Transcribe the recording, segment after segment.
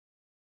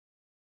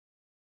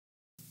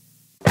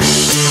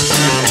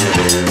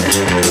There's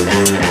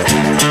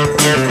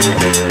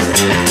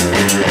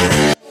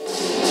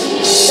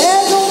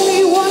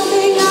only one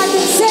thing I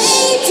can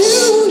say to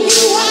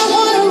you, I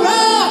wanna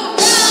rock.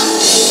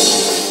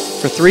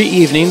 For 3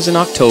 evenings in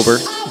October,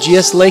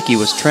 GS Lakie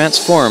was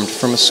transformed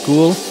from a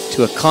school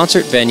to a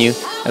concert venue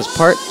as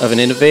part of an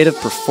innovative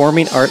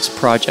performing arts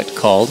project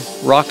called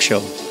Rock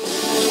Show.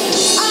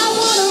 I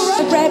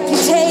wanna rock.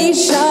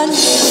 Reputation.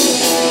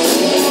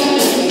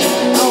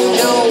 Oh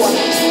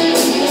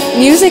no.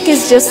 Music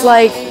is just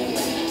like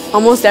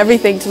almost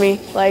everything to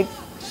me. Like,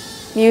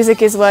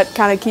 music is what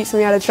kind of keeps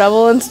me out of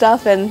trouble and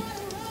stuff, and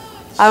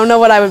I don't know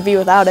what I would be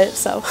without it,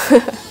 so.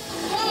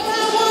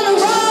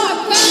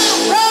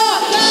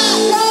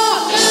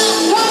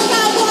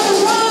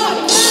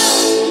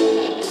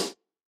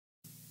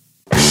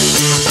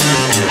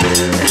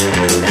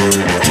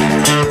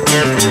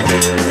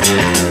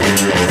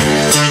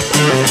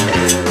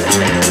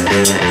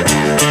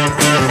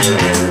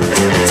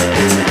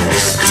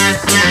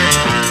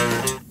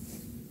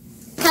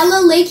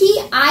 Hello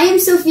Lakie, I am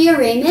Sophia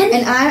Raymond.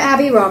 And I'm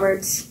Abby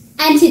Roberts.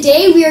 And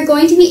today we are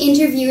going to be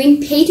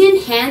interviewing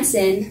Payton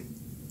Hansen.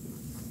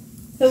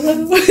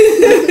 Hello.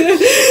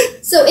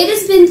 So it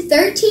has been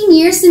 13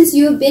 years since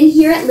you have been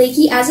here at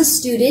Lakie as a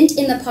student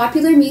in the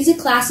popular music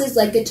classes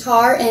like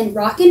guitar and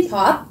rock and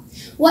pop.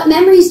 What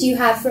memories do you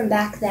have from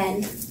back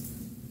then?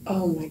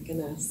 Oh my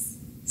goodness.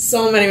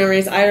 So many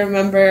memories. I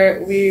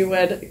remember we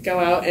would go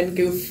out and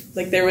goof.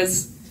 Like there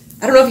was,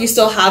 I don't know if you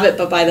still have it,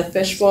 but by the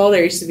fishbowl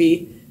there used to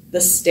be the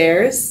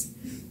stairs,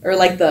 or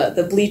like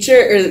the bleacher,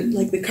 or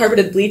like the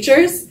carpeted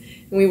bleachers,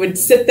 and we would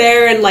sit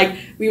there and like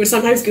we would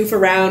sometimes goof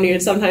around, we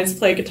would sometimes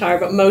play guitar,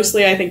 but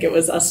mostly I think it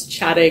was us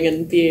chatting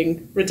and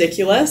being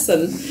ridiculous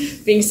and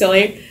being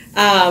silly.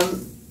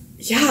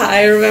 Yeah,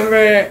 I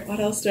remember, what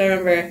else do I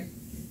remember?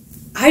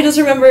 I just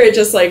remember it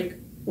just like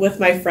with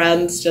my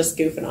friends just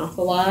goofing off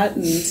a lot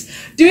and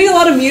doing a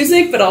lot of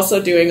music, but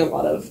also doing a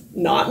lot of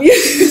not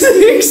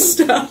music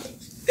stuff.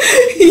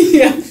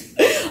 Yeah.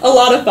 A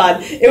lot of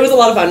fun. It was a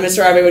lot of fun.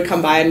 Mr. Arve would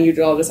come by and you'd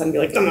all of a sudden be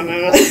like, no, no,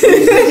 no,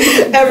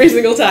 every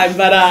single time.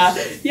 But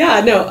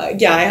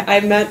I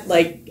met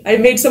I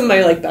made some of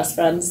my like best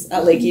friends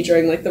at Lakie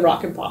during like the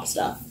rock and pop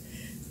stuff.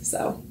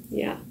 So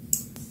yeah.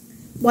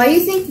 Why do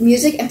you think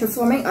music and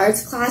performing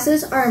arts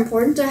classes are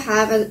important to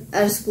have at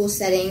a school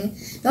setting?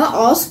 Not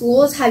all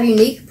schools have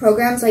unique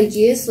programs like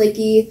GS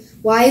Lakie.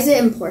 Why is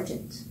it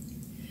important?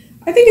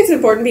 I think it's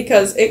important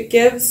because it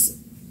gives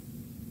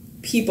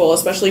people,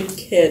 especially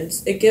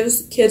kids, it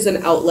gives kids an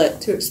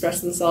outlet to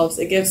express themselves.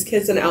 It gives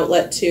kids an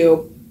outlet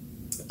to,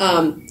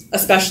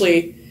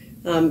 especially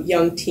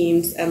young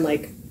teens and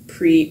like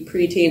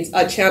pre-teens,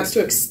 a chance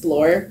to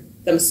explore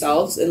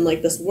themselves in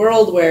like this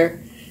world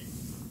where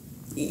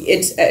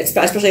it's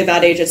especially at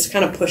that age, it's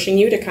kind of pushing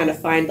you to kind of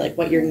find like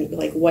what you're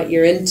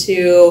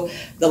into.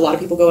 A lot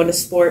of people go into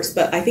sports,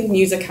 but I think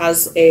music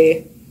has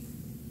a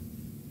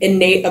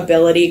innate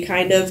ability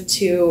kind of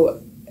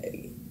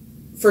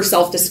for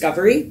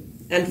self-discovery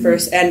and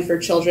for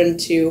children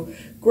to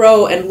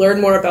grow and learn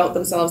more about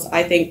themselves.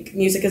 I think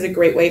music is a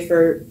great way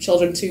for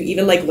children to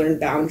even like learn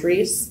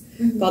boundaries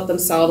about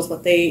themselves,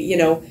 what they,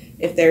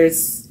 if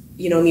there's,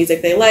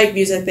 music they like,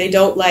 music they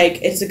don't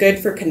like. It's good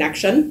for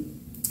connection.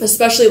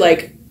 Especially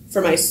like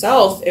for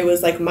myself, it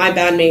was like my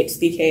bandmates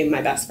became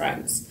my best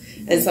friends,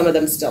 and some of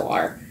them still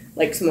are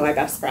like some of my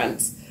best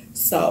friends.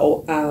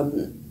 So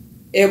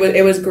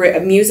it was great.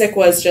 Music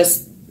was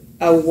just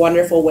a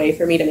wonderful way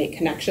for me to make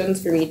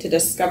connections, for me to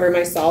discover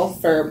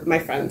myself, for my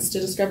friends to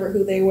discover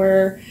who they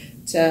were.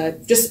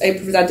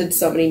 It presented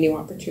so many new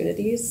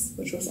opportunities,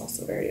 which was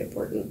also very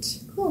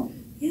important. Cool.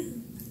 Yeah.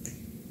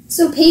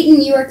 So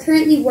Payton, you are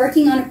currently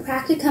working on a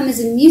practicum as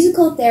a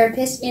musical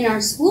therapist in our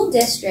school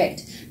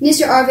district.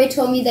 Mr. Arve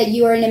told me that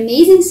you are an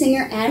amazing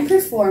singer and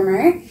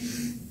performer.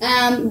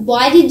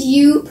 Why did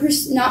you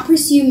not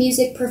pursue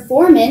music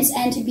performance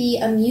and to be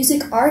a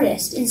music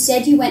artist?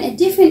 Instead, you went a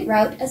different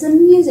route as a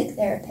music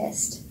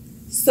therapist.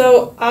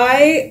 So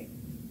I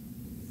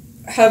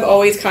have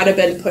always kind of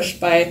been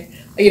pushed by,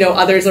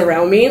 others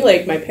around me,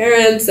 like my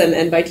parents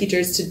and my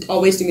teachers, to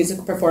always do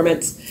music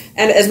performance.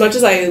 And as much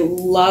as I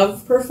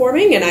love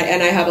performing and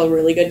I have a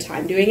really good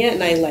time doing it,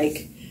 and I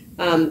like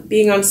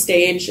being on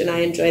stage and I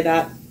enjoy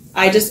that,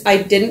 I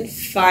didn't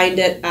find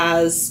it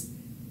as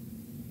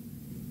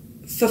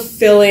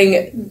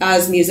fulfilling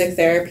as music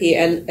therapy.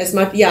 And as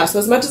much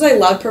as I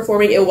love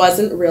performing, it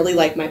wasn't really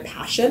like my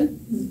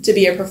passion to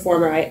be a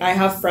performer. I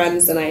have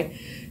friends, and I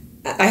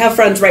have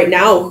friends right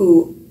now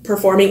who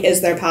performing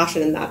is their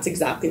passion, and that's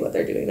exactly what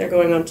they're doing. They're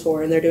going on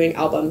tour and they're doing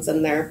albums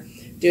and they're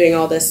doing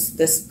all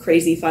this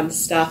crazy fun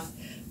stuff.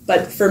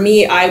 But for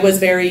me, I was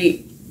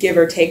very give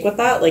or take with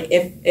that. Like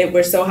if it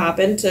were so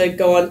happened to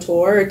go on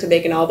tour or to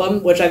make an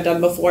album, which I've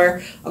done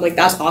before, I'm like,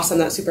 that's awesome,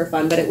 that's super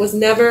fun. But it was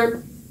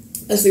never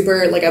I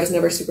was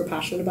never super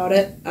passionate about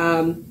it.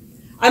 I'm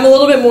a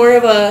little bit more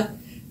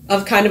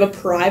of kind of a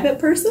private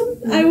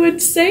person, I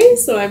would say.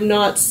 So I'm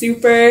not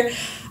super,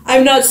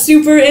 I'm not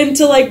super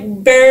into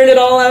like bearing it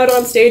all out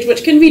on stage,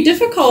 which can be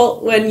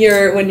difficult when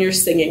you're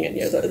singing and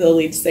you're the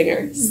lead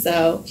singer.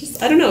 So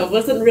just I don't know, it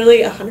wasn't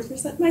really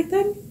 100% my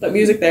thing, but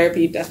music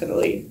therapy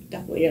definitely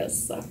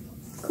is. So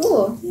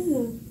Cool.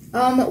 yeah.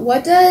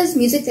 What does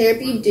music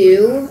therapy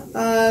do?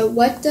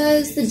 What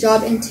does the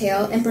job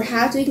entail? And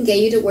perhaps we can get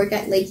you to work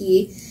at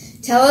Lakie.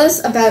 Tell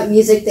us about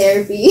music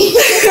therapy.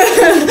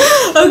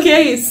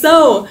 Okay,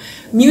 so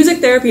music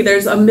therapy,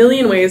 there's a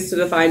million ways to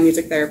define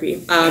music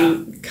therapy.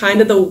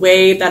 Kind of the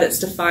way that it's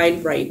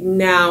defined right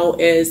now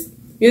is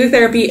music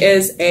therapy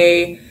is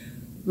a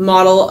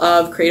model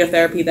of creative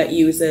therapy that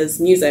uses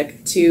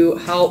music to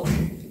help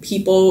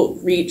people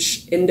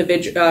reach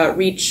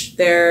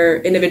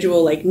their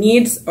individual like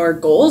needs or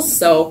goals.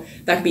 So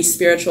that could be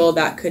spiritual,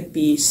 that could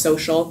be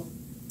social,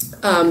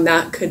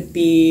 that could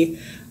be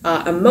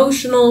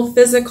emotional,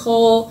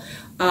 physical,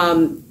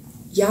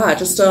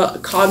 just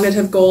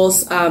cognitive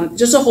goals,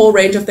 just a whole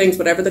range of things,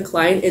 whatever the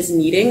client is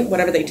needing,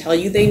 whatever they tell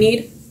you they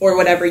need, or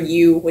whatever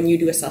when you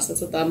do assessments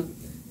with them,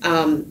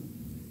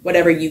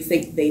 whatever you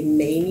think they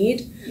may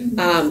need.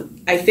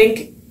 I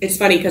think it's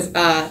funny because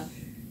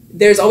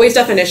there's always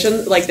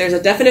definition, like there's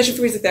a definition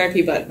for music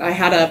therapy, but I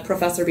had a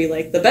professor be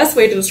like, the best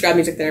way to describe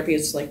music therapy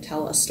is to like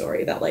tell a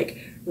story that like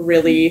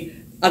really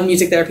of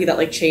music therapy that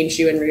like changed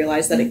you and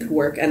realized that it could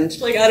work. And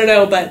like, I don't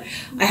know, but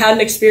I had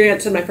an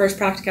experience in my first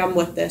practicum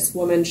with this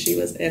woman. She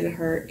was in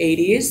her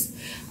 80s.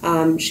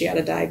 She had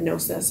a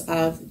diagnosis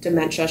of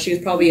dementia. She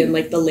was probably in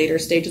like the later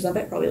stages of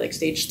it, probably like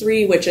stage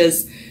 3, which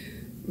is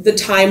the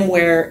time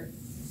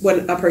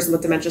when a person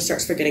with dementia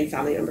starts forgetting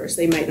family members.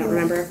 They might not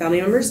remember a family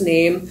member's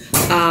name.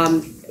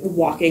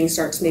 Walking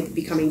starts maybe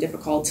becoming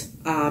difficult.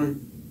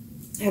 And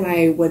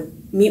I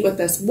would meet with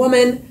this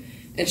woman,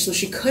 and so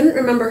she couldn't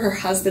remember her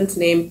husband's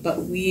name, but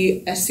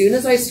as soon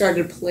as I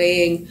started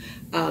playing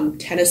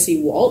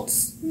Tennessee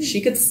Waltz,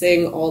 she could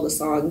sing all the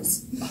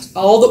songs,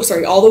 all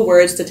the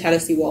words to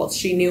Tennessee Waltz.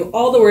 She knew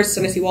all the words to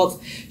Tennessee Waltz.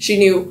 She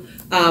knew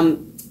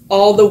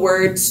all the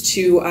words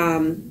to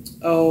an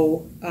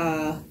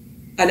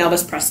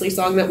Elvis Presley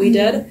song that we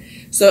did.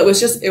 So it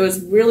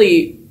was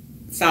really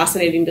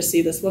fascinating to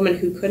see this woman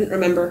who couldn't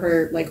remember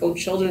her like own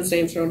children's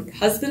names, her own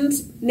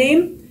husband's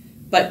name,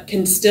 but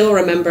can still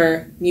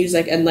remember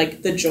music and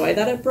like the joy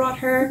that it brought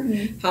her,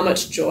 how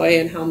much joy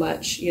and how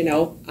much,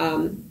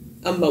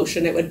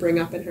 emotion it would bring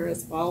up in her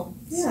as well.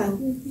 Yeah. So,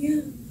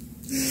 yeah.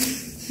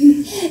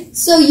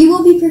 So you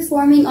will be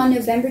performing on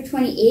November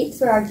 28th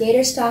for our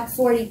Gatorstock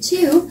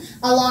 42,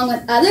 along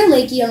with other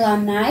Lakie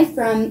alumni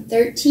from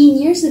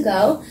 13 years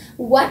ago.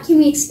 What can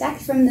we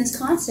expect from this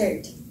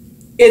concert?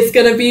 I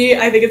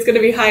think it's going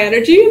to be high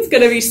energy. It's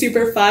going to be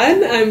super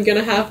fun. I'm going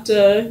to have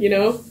to,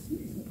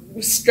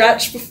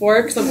 stretch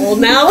before because I'm old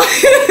now.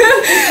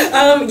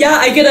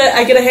 I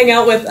get to hang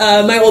out with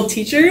my old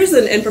teachers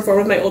and perform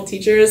with my old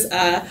teachers.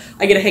 I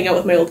get to hang out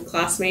with my old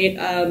classmates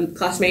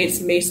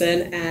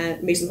Mason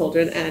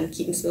Holdren and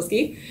Keaton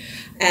Smilsky,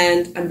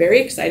 and I'm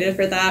very excited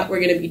for that. We're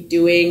going to be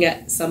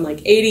doing some like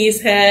 80s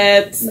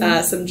hits,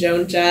 some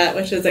Joan Jett,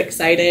 which is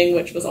exciting,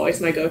 which was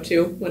always my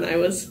go-to when I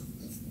was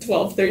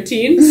 12,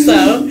 13.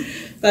 So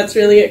that's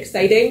really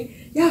exciting.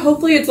 Yeah,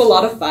 hopefully it's a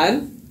lot of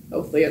fun.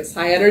 Hopefully it's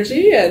high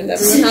energy and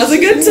everyone has a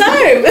good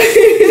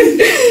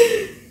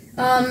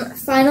time.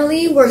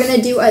 Finally, we're going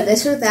to do a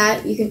this or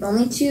that. You can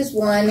only choose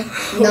one,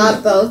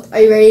 not both.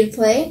 Are you ready to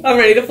play? I'm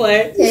ready to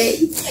play.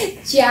 Okay.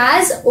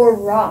 Jazz or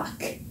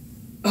rock?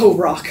 Oh,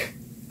 rock.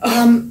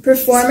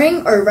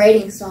 Performing or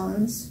writing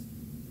songs?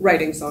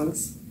 Writing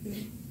songs.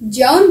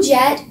 Joan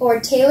Jett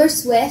or Taylor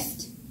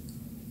Swift?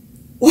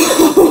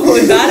 Oh,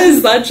 that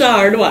is such a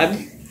hard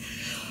one.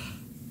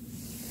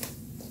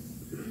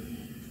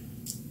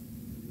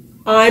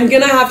 I'm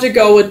going to have to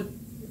go with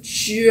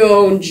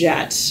Joan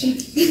Jett.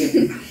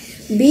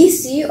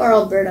 BC or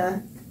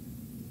Alberta?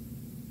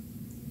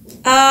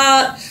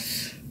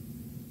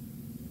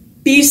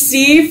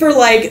 BC for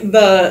like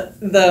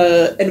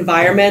the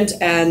environment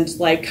and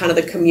like kind of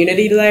the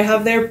community that I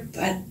have there,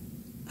 but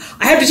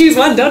I have to choose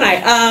one, don't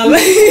I?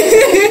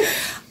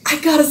 I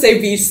gotta say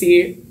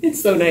BC.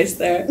 It's so nice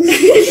there.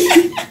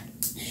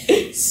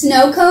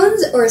 Snow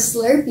cones or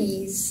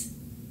Slurpees?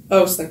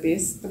 Oh,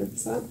 Slurpees,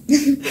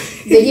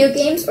 100%. Video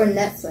games or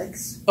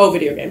Netflix? Oh,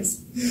 video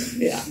games.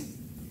 Yeah.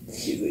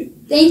 Easy.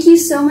 Thank you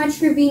so much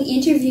for being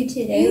interviewed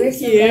today. We're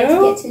so glad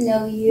to get to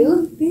know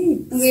you.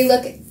 Thanks. We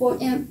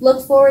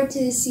look forward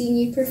to seeing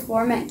you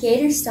perform at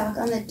Gatorstock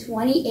on the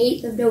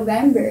 28th of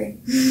November.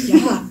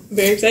 Yeah,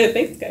 very excited.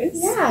 Thanks, guys.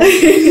 Yeah.